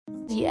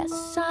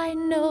Yes, I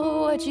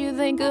know what you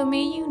think of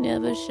me. You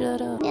never shut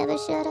up. Never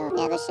shut up.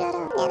 Never shut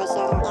up. Never shut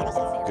up. Never shut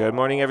up. Good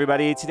morning,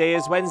 everybody. Today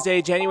is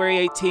Wednesday, January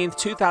 18th,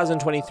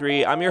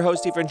 2023. I'm your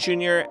host, Ephraim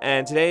Jr.,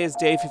 and today is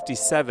day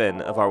 57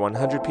 of our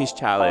 100-piece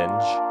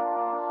challenge.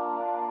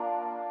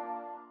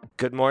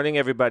 Good morning,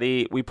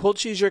 everybody. We pulled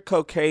She's Your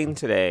Cocaine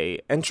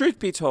today, and truth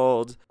be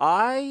told,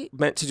 I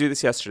meant to do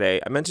this yesterday.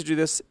 I meant to do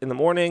this in the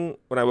morning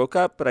when I woke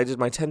up, but I did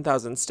my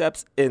 10,000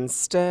 steps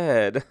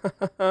instead.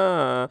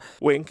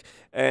 Wink.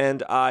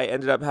 And I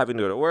ended up having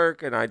to go to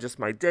work, and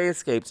my day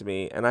escaped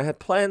me, and I had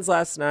plans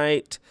last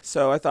night,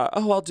 so I thought,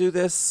 I'll do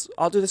this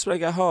when I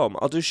get home.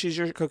 I'll do She's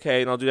Your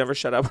Cocaine, I'll do Never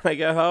Shut Up when I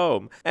get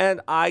home. And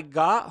I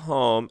got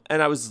home,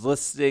 and I was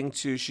listening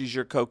to She's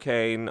Your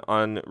Cocaine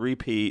on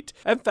repeat,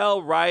 and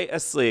fell right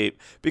asleep,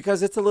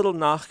 because it's a little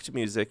Nacht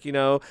music, you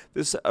know,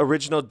 this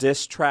original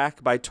diss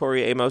track by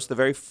Tori Amos, the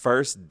very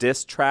first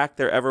diss track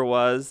there ever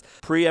was,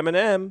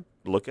 pre-Eminem.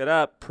 Look it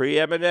up,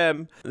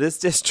 pre-Eminem. This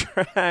diss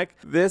track,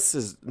 this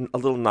is a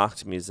little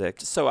Nacht music.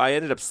 So I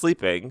ended up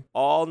sleeping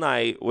all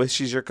night with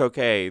She's Your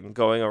Cocaine,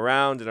 going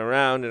around and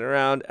around and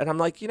around. And I'm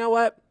like, you know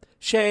what?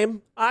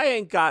 Shame. I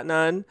ain't got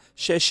none.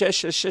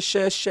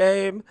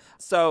 Shame.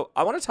 So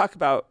I want to talk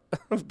about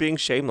being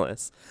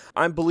shameless.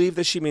 I believe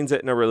that she means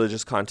it in a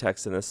religious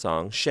context in this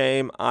song.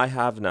 Shame, I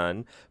have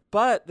none.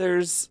 But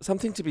there's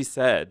something to be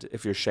said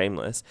if you're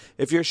shameless.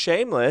 If you're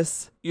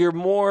shameless, you're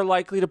more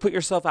likely to put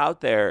yourself out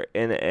there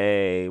in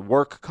a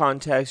work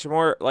context. You're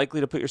more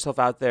likely to put yourself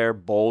out there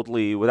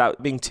boldly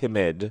without being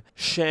timid.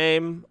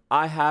 Shame,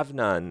 I have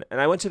none. And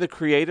I went to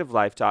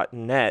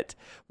thecreativelife.net.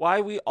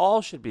 Why we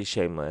all should be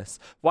shameless.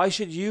 Why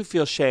should you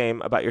feel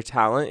shame about your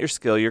talent, your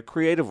skill, your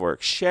creative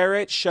work? Share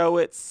it, show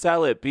it,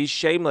 sell it. Be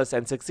shameless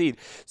and succeed.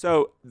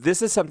 So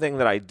this is something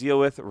that I deal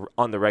with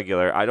on the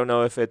regular. I don't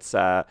know if it's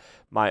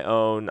my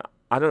own.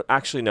 I don't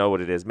actually know what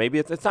it is. Maybe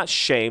it's not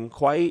shame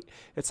quite.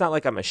 It's not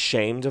like I'm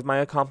ashamed of my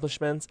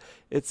accomplishments.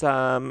 It's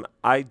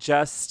I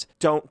just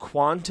don't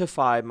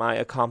quantify my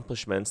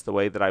accomplishments the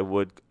way that I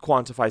would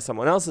quantify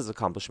someone else's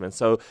accomplishments.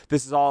 So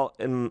this is all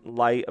in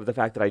light of the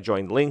fact that I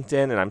joined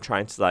LinkedIn, and I'm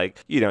trying to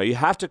you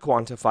have to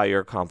quantify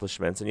your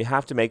accomplishments, and you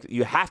have to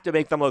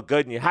make them look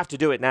good, and you have to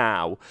do it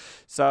now.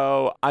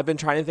 So I've been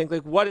trying to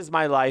think, what is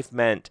my life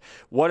meant?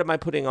 What am I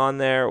putting on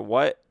there?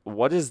 What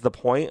is the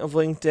point of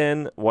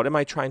LinkedIn? What am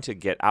I trying to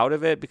get out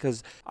of it?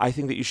 Because I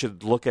think that you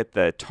should look at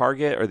the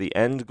target or the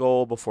end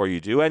goal before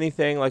you do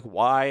anything. Like,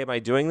 why am I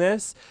doing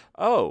this?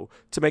 Oh,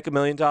 to make $1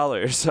 million.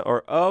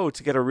 Or,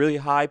 to get a really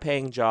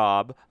high-paying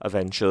job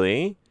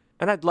eventually.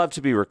 And I'd love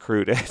to be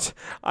recruited.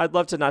 I'd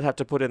love to not have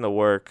to put in the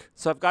work.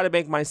 So I've got to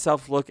make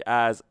myself look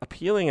as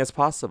appealing as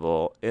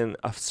possible in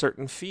a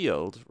certain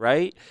field,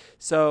 right?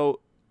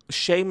 So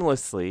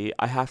shamelessly,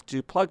 I have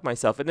to plug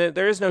myself. And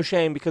there is no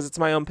shame because it's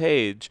my own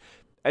page.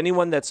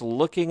 Anyone that's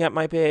looking at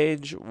my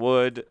page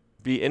would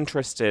be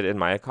interested in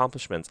my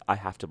accomplishments, I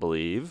have to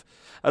believe,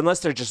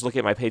 unless they're just looking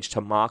at my page to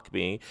mock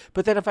me.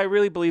 But then if I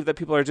really believe that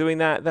people are doing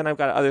that, then I've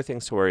got other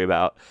things to worry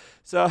about.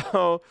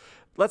 So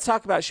let's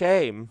talk about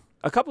shame.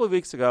 A couple of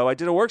weeks ago, I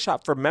did a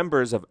workshop for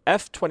members of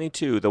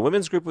F22, the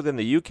women's group within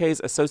the UK's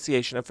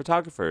Association of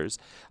Photographers.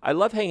 I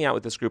love hanging out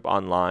with this group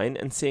online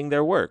and seeing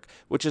their work,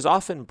 which is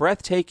often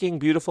breathtaking,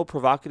 beautiful,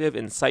 provocative,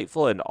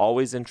 insightful, and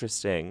always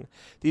interesting.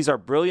 These are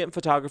brilliant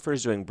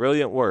photographers doing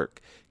brilliant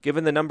work.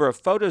 Given the number of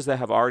photos that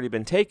have already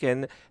been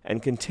taken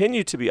and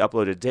continue to be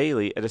uploaded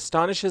daily, it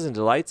astonishes and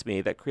delights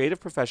me that creative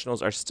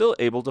professionals are still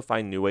able to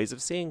find new ways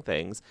of seeing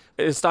things.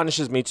 It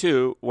astonishes me,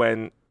 too,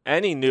 when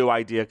any new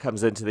idea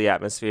comes into the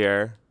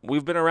atmosphere.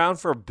 We've been around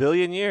for 1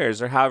 billion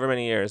years or however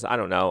many years. I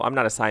don't know. I'm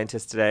not a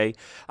scientist today.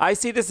 I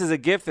see this as a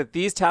gift that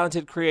these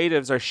talented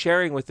creatives are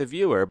sharing with the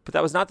viewer, but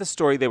that was not the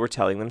story they were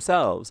telling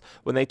themselves.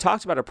 When they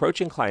talked about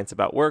approaching clients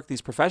about work,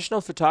 these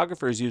professional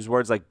photographers used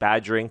words like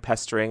badgering,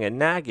 pestering, and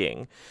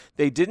nagging.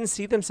 They didn't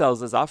see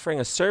themselves as offering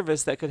a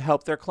service that could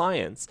help their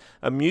clients,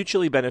 a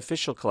mutually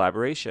beneficial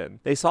collaboration.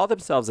 They saw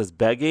themselves as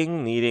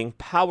begging, needing,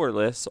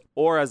 powerless,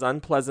 or as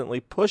unpleasantly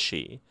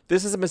pushy.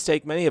 This is a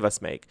mistake many of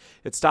us make.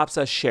 It stops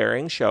us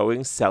sharing,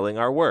 showing, selling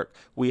our work.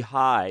 We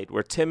hide.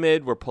 We're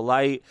timid. We're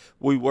polite.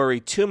 We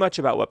worry too much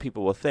about what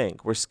people will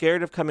think. We're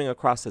scared of coming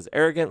across as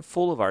arrogant,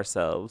 full of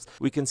ourselves.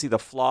 We can see the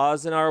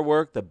flaws in our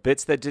work, the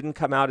bits that didn't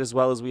come out as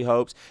well as we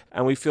hoped,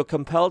 and we feel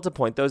compelled to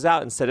point those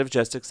out instead of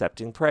just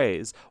accepting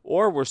praise.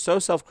 Or we're so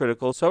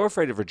self-critical, so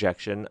afraid of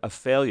rejection, of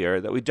failure,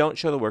 that we don't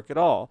show the work at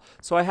all.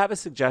 So I have a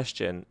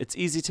suggestion. It's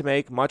easy to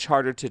make, much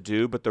harder to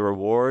do, but the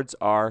rewards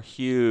are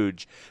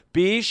huge.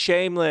 Be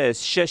shameless.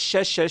 Shame.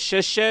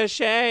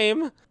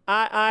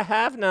 I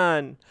have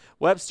none.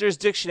 Webster's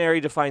dictionary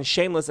defines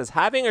shameless as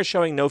having or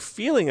showing no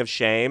feeling of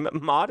shame,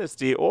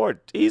 modesty, or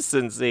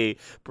decency.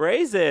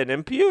 Brazen,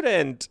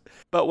 impudent.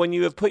 But when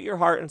you have put your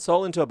heart and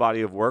soul into a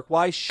body of work,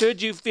 why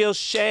should you feel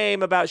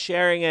shame about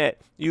sharing it?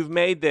 You've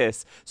made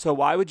this, so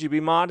why would you be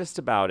modest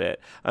about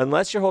it?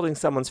 Unless you're holding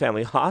someone's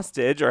family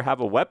hostage or have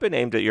a weapon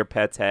aimed at your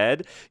pet's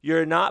head,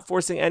 you're not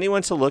forcing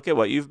anyone to look at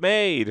what you've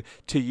made,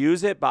 to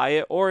use it, buy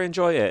it, or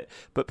enjoy it.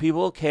 But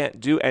people can't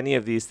do any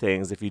of these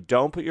things if you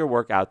don't put your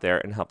work out out there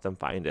and help them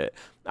find it.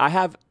 I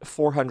have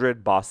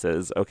 400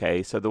 bosses,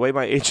 okay? So the way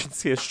my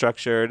agency is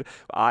structured,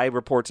 I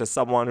report to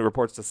someone who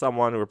reports to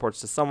someone who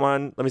reports to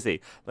someone. Let me see.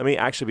 Let me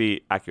actually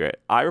be accurate.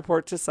 I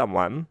report to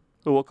someone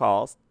who will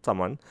call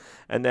someone,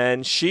 and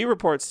then she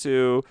reports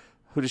to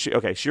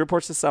she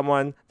reports to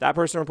someone, that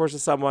person reports to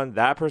someone,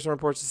 that person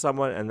reports to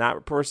someone, and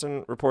that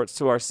person reports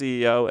to our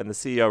CEO, and the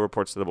CEO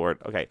reports to the board.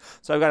 Okay,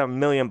 so I've got a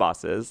million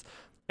bosses,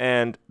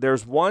 and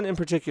there's one in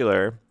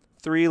particular,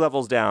 3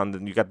 levels down.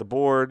 Then you got the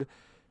board,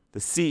 the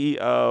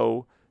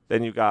CEO,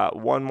 then you got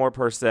one more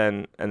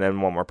person, and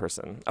then one more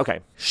person. Okay,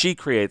 she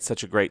creates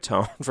such a great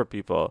tone for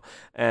people,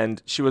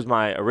 and she was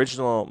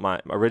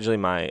originally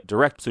my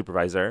direct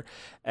supervisor,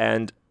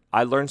 and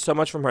I learned so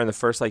much from her in the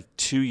first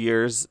 2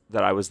 years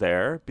that I was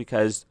there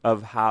because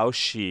of how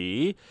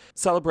she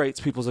celebrates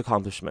people's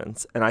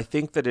accomplishments. And I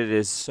think that it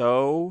is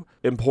so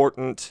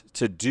important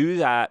to do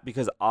that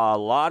because a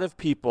lot of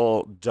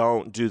people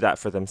don't do that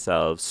for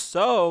themselves.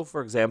 So,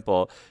 for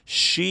example,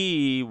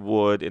 she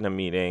would, in a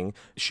meeting,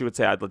 she would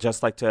say, I'd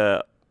just like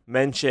to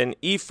mention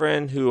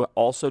Ephraim, who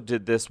also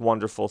did this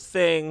wonderful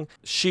thing.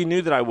 She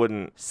knew that I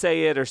wouldn't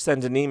say it or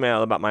send an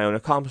email about my own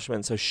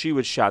accomplishments, so she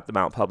would shout them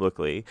out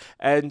publicly.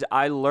 And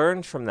I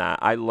learned from that.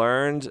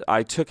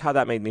 I took how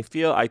that made me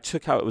feel. I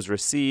took how it was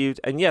received.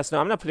 And yes, no,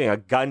 I'm not putting a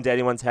gun to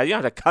anyone's head. You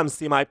don't have to come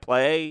see my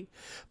play.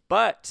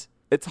 But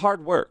it's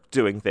hard work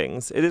doing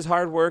things. It is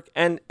hard work.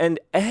 And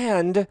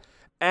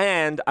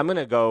I'm going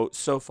to go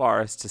so far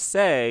as to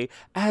say,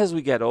 as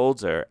we get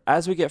older,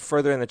 as we get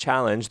further in the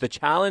challenge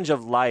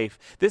of life,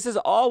 this is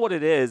all what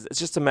it is. It's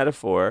just a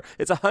metaphor.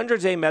 It's a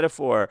 100-day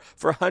metaphor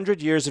for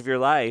 100 years of your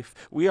life.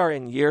 We are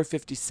in year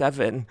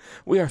 57.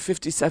 We are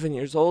 57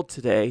 years old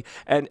today.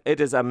 And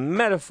it is a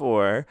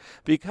metaphor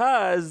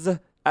because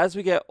as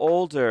we get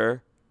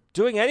older,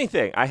 doing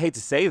anything, I hate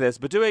to say this,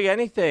 but doing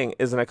anything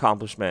is an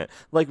accomplishment.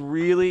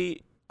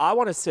 Really, I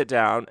want to sit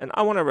down and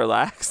I want to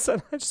relax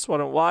and I just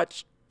want to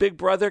watch Big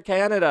Brother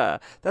Canada.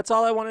 That's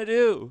all I want to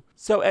do.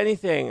 So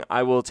anything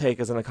I will take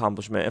as an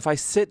accomplishment. If I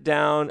sit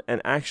down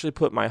and actually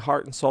put my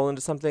heart and soul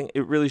into something,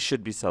 it really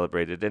should be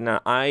celebrated. And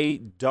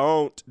I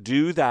don't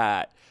do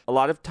that. A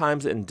lot of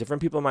times in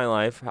different people in my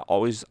life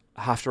always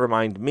have to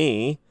remind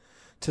me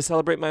to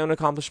celebrate my own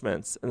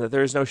accomplishments and that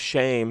there is no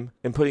shame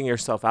in putting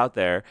yourself out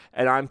there.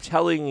 And I'm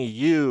telling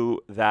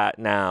you that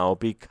now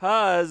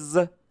because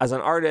as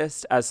an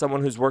artist, as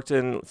someone who's worked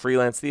in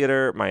freelance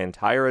theater my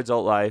entire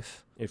adult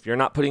life, if you're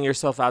not putting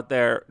yourself out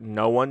there,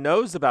 no one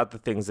knows about the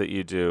things that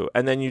you do.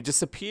 And then you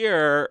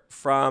disappear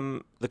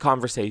from the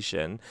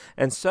conversation.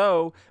 And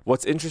so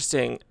what's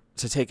interesting,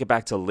 to take it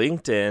back to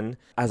LinkedIn,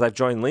 as I've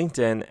joined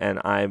LinkedIn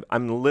and I'm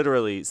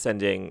literally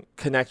sending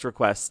connect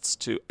requests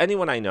to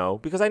anyone I know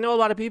because I know a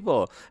lot of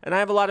people and I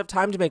have a lot of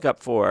time to make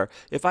up for.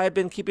 If I had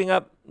been keeping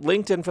up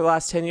LinkedIn for the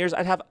last 10 years,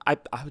 I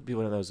would be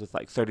one of those with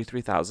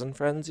 33,000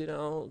 friends,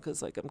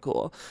 because I'm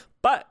cool.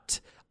 But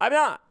I'm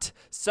not.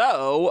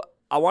 So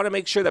I want to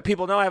make sure that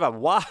people know I have a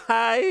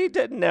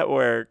wide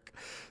network.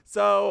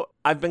 So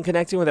I've been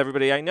connecting with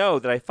everybody I know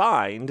that I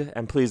find.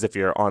 And please, if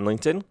you're on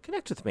LinkedIn,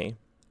 connect with me.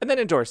 And then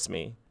endorse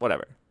me.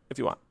 Whatever, if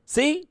you want.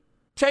 See?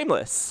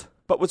 Shameless.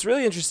 But what's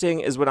really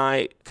interesting is when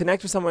I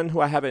connect with someone who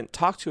I haven't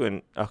talked to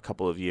in a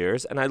couple of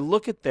years, and I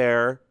look at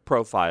their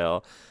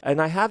profile,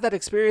 and I have that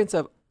experience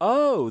of,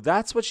 oh,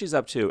 that's what she's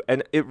up to.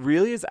 And it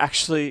really is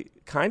actually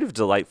kind of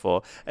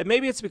delightful. And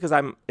maybe it's because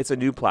it's a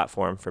new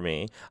platform for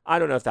me. I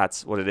don't know if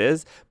that's what it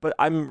is, but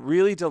I'm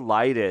really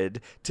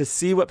delighted to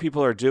see what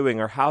people are doing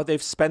or how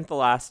they've spent the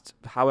last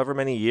however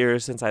many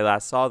years since I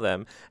last saw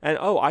them. And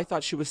I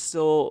thought she was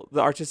still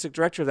the artistic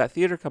director of that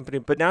theater company,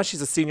 but now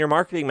she's a senior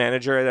marketing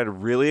manager at a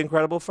really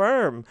incredible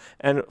firm.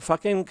 And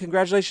fucking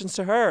congratulations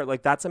to her.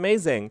 That's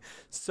amazing.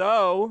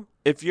 So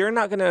if you're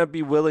not going to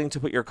be willing to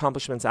put your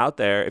accomplishments out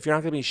there, if you're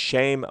not going to be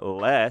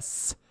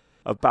shameless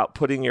about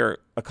putting your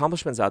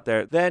accomplishments out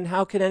there, then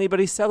how can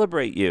anybody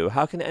celebrate you?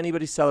 How can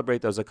anybody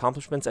celebrate those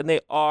accomplishments? And they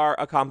are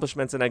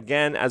accomplishments. And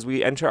again, as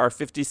we enter our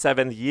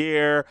 57th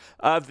year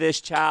of this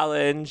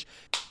challenge,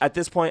 at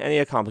this point, any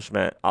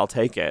accomplishment, I'll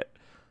take it.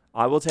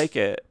 I will take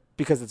it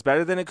because it's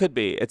better than it could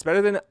be. It's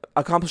better than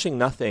accomplishing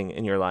nothing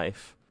in your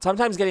life.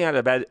 Sometimes getting out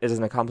of bed is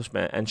an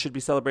accomplishment and should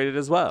be celebrated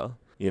as well.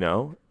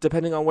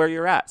 Depending on where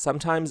you're at.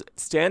 Sometimes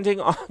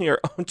standing on your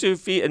own 2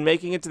 feet and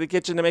making it to the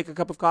kitchen to make a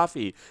cup of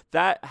coffee,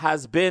 that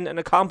has been an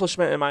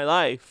accomplishment in my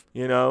life,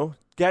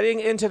 Getting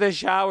into the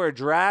shower,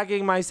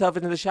 dragging myself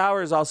into the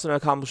shower is also an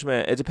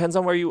accomplishment. It depends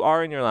on where you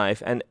are in your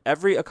life, and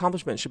every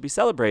accomplishment should be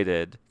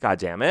celebrated. God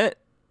damn it.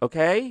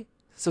 Okay?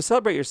 So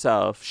celebrate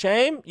yourself.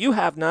 Shame? You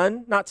have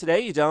none. Not today,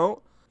 you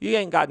don't. You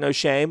ain't got no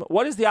shame.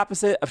 What is the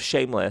opposite of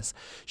shameless?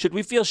 Should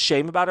we feel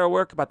shame about our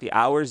work, about the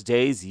hours,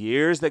 days,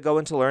 years that go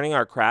into learning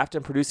our craft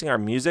and producing our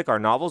music, our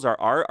novels, our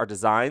art, our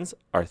designs,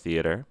 our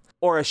theater?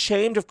 Or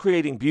ashamed of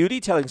creating beauty,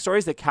 telling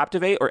stories that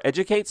captivate or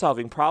educate,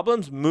 solving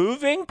problems,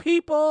 moving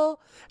people?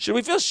 Should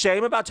we feel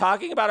shame about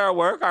talking about our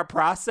work, our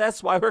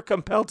process, why we're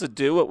compelled to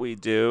do what we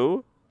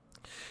do?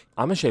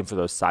 I'm ashamed for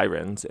those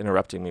sirens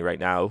interrupting me right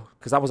now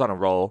because I was on a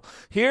roll.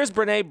 Here's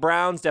Brene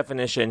Brown's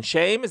definition.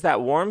 Shame is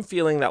that warm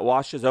feeling that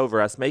washes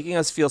over us, making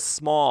us feel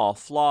small,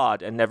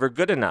 flawed, and never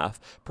good enough.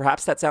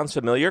 Perhaps that sounds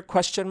familiar?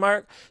 Question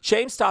mark.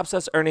 Shame stops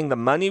us earning the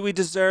money we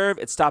deserve.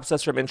 It stops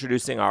us from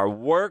introducing our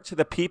work to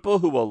the people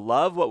who will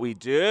love what we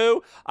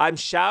do. I'm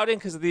shouting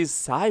because of these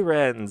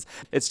sirens.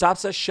 It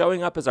stops us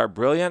showing up as our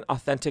brilliant,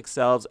 authentic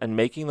selves and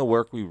making the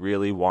work we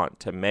really want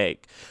to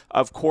make.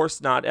 Of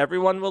course, not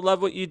everyone will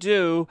love what you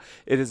do.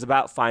 It is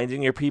about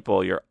finding your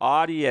people, your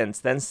audience,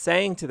 then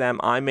saying to them,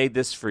 I made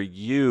this for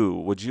you.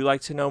 Would you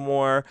like to know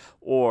more?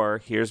 Or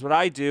here's what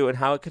I do and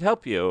how it could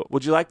help you.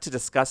 Would you like to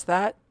discuss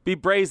that? Be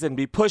brazen,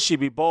 be pushy,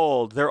 be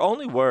bold. They're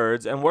only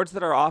words, and words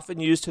that are often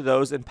used to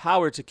those in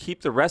power to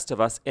keep the rest of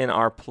us in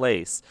our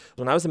place.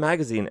 When I was a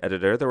magazine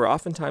editor, there were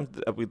often times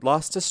that we'd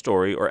lost a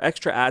story or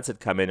extra ads had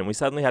come in and we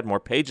suddenly had more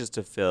pages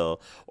to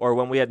fill, or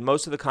when we had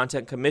most of the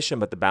content commissioned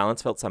but the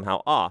balance felt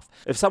somehow off.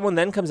 If someone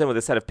then comes in with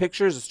a set of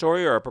pictures, a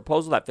story, or a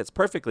proposal that fits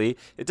perfectly,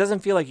 it doesn't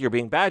feel like you're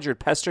being badgered,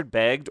 pestered,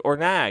 begged, or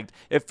nagged.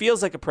 It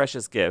feels like a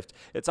precious gift.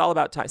 It's all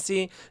about time.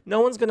 See,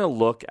 no one's going to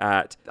look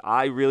at,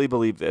 I really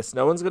believe this,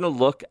 no one's going to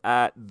look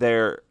at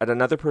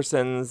another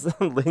person's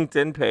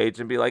LinkedIn page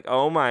and be like,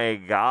 oh my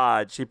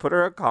God, she put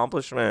her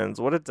accomplishments.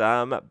 What a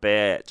dumb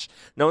bitch.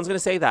 No one's going to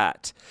say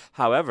that.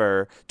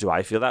 However, do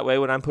I feel that way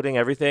when I'm putting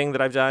everything that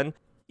I've done?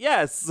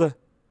 Yes.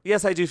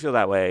 Yes, I do feel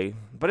that way,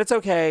 but it's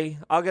okay.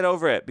 I'll get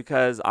over it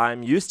because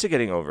I'm used to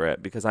getting over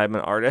it because I'm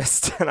an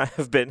artist and I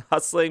have been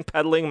hustling,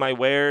 peddling my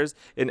wares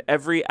in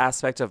every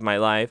aspect of my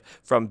life,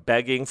 from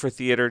begging for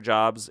theater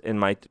jobs in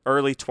my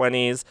early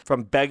 20s,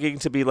 from begging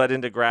to be let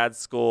into grad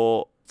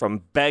school,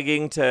 from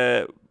begging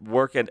to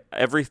work at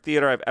every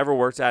theater I've ever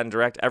worked at and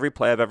direct every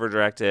play I've ever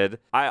directed.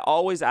 I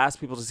always ask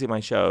people to see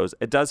my shows.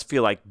 It does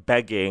feel like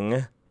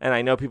begging. And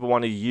I know people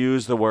want to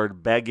use the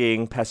word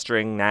begging,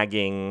 pestering,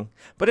 nagging,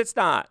 but it's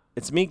not.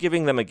 It's me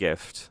giving them a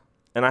gift.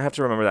 And I have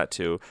to remember that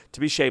too.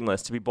 To be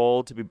shameless, to be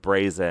bold, to be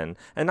brazen,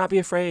 and not be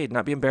afraid,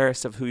 not be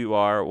embarrassed of who you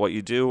are, what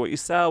you do, what you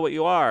sell, what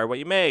you are, what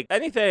you make,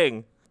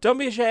 anything. Don't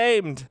be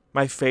ashamed.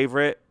 My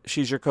favorite,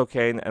 She's Your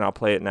Cocaine, and I'll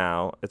play it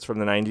now. It's from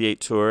the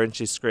 98 tour, and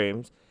she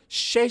screams,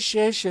 shame.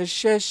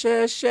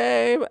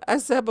 I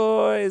said,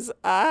 boys,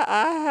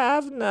 I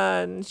have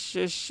none.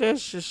 Shame.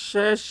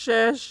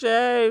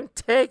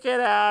 Take it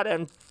out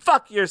and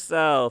fuck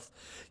yourself.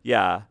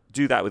 Yeah,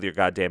 do that with your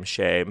goddamn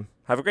shame.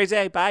 Have a great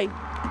day. Bye.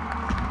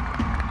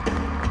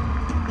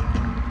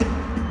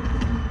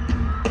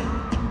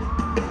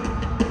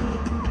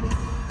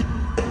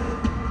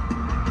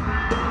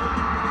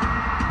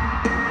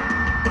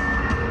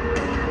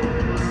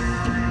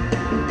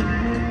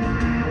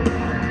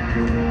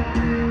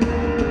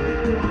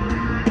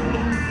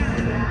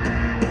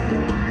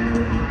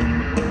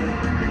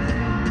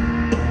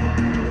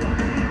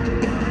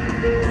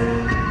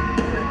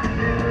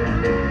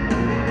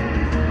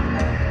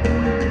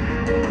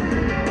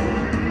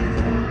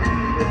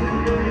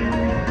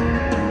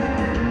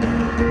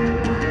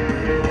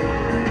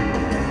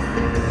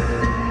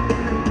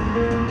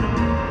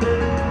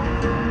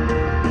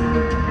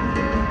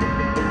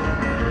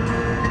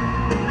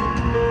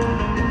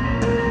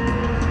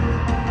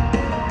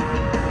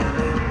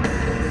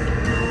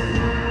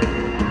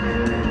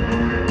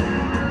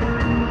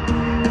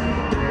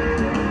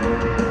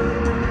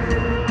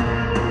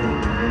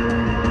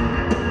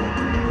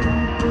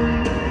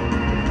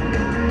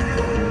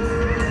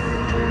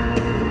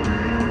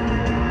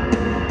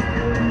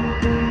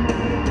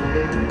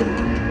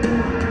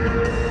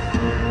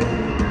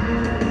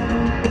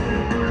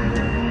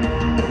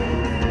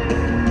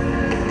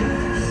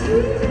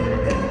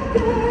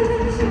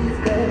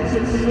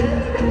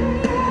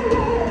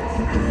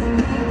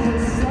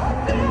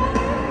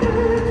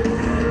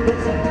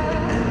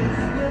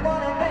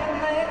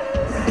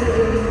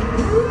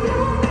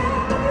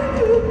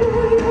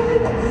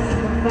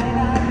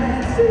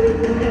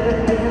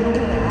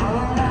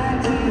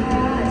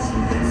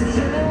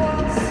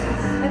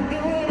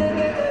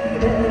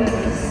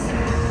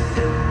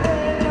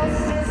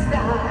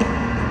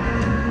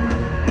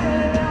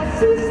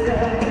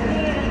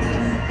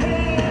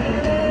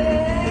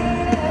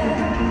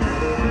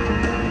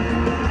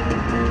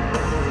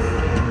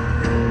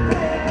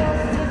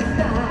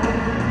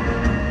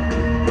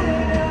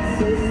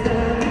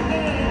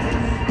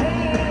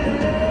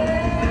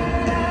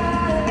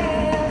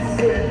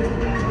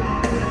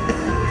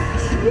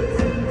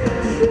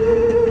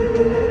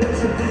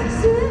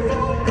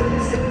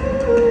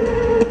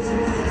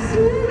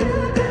 Sweet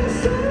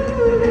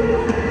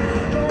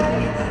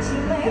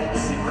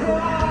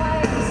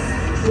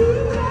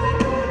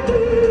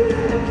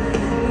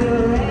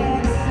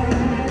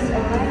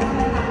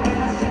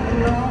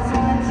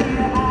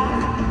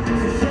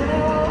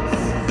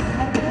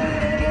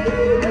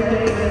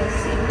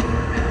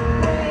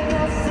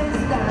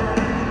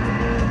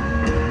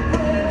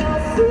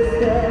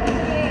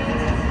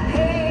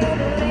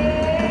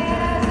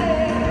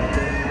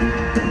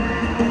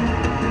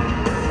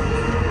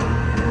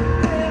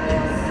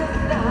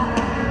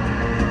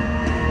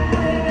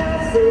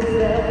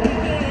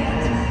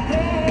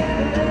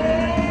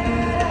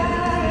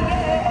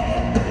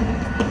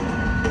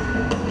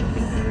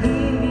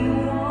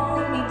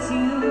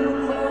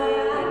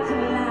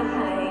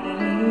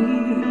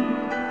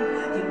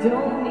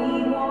Don't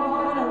need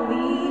one of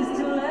these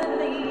to let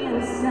me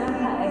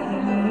inside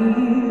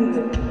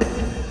you.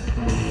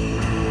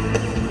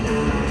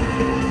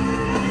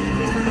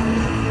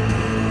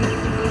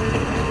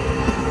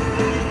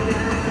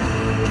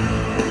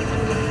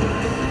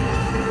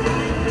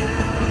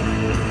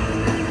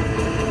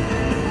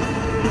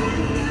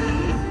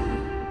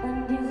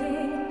 And is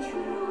it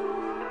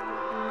true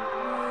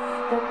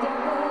that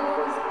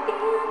devils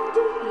can't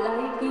do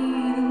like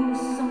you?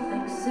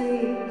 Something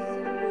says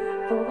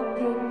for the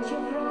pinch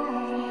of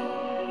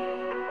right.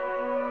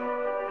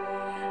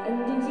 And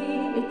is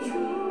it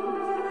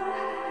true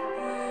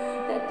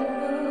that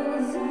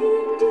devils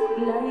ain't do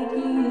like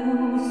you?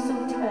 So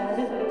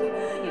tattered,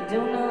 you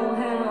don't know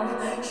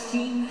how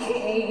she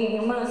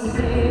came. I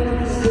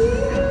said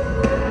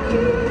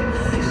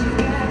she's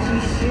got you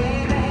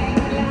shaving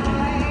your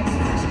legs.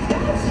 She's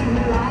got you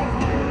like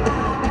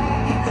my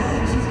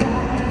back. She's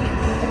got me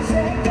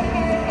taking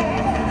it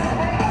in.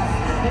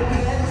 I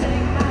can't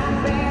take my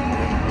back.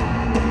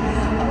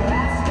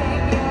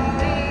 Asking your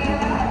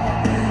ear.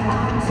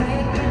 I'm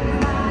taking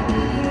my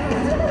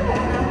ears.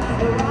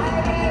 I'm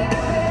writing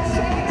the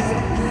checks.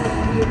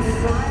 Your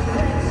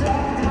silence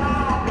of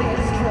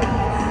carpets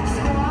dry.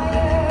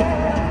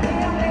 Squire of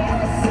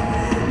illness.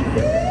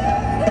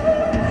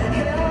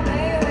 Help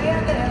me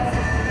with this.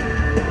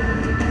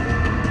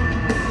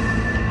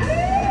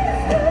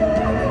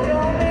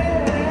 Help me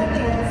with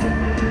this.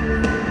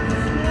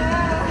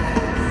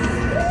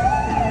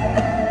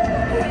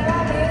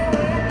 Help me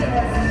with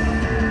this.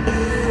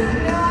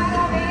 No, I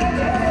don't need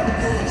you.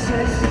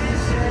 Shush.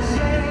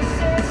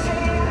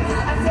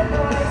 I said,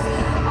 boys,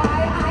 I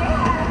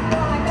have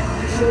one.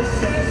 Shush.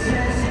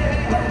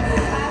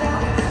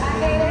 I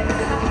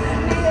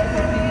need it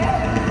from you.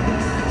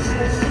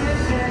 Shush.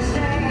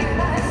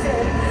 I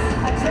said,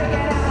 I take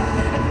it out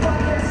and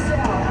fuck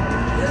yourself.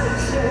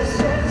 Shush.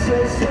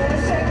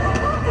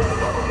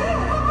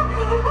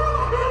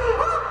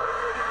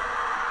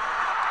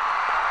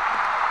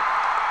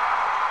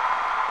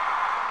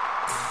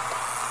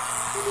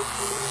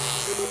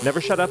 Never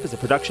Shut Up is a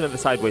production of the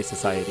Sideways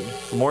Society.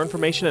 For more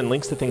information and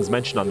links to things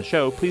mentioned on the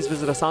show, please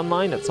visit us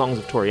online at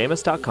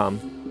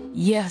songsoftoriamos.com.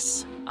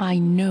 Yes, I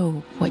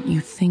know what you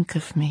think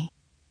of me.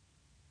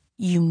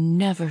 You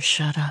never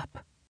shut up.